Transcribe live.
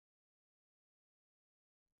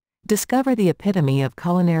Discover the epitome of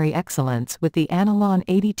culinary excellence with the Anolon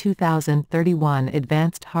 82031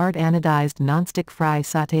 Advanced Hard Anodized Nonstick Fry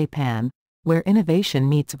Pan, where innovation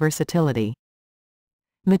meets versatility.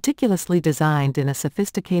 Meticulously designed in a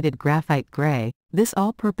sophisticated graphite gray, this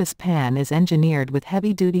all-purpose pan is engineered with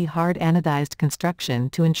heavy-duty hard anodized construction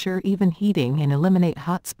to ensure even heating and eliminate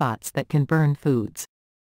hot spots that can burn foods.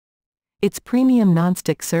 Its premium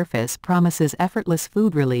nonstick surface promises effortless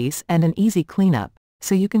food release and an easy cleanup,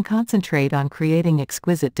 so you can concentrate on creating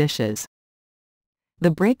exquisite dishes. The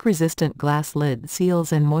break-resistant glass lid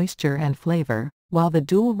seals in moisture and flavor, while the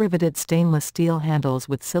dual-riveted stainless steel handles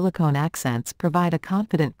with silicone accents provide a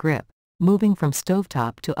confident grip, moving from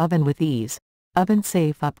stovetop to oven with ease,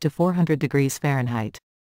 oven-safe up to 400 degrees Fahrenheit.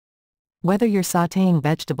 Whether you're sautéing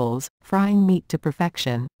vegetables, frying meat to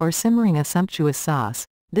perfection, or simmering a sumptuous sauce,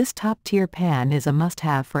 this top-tier pan is a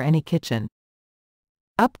must-have for any kitchen.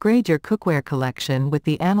 Upgrade your cookware collection with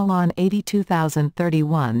the Anolon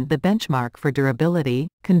 82031, the benchmark for durability,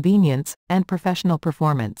 convenience, and professional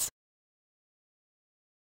performance.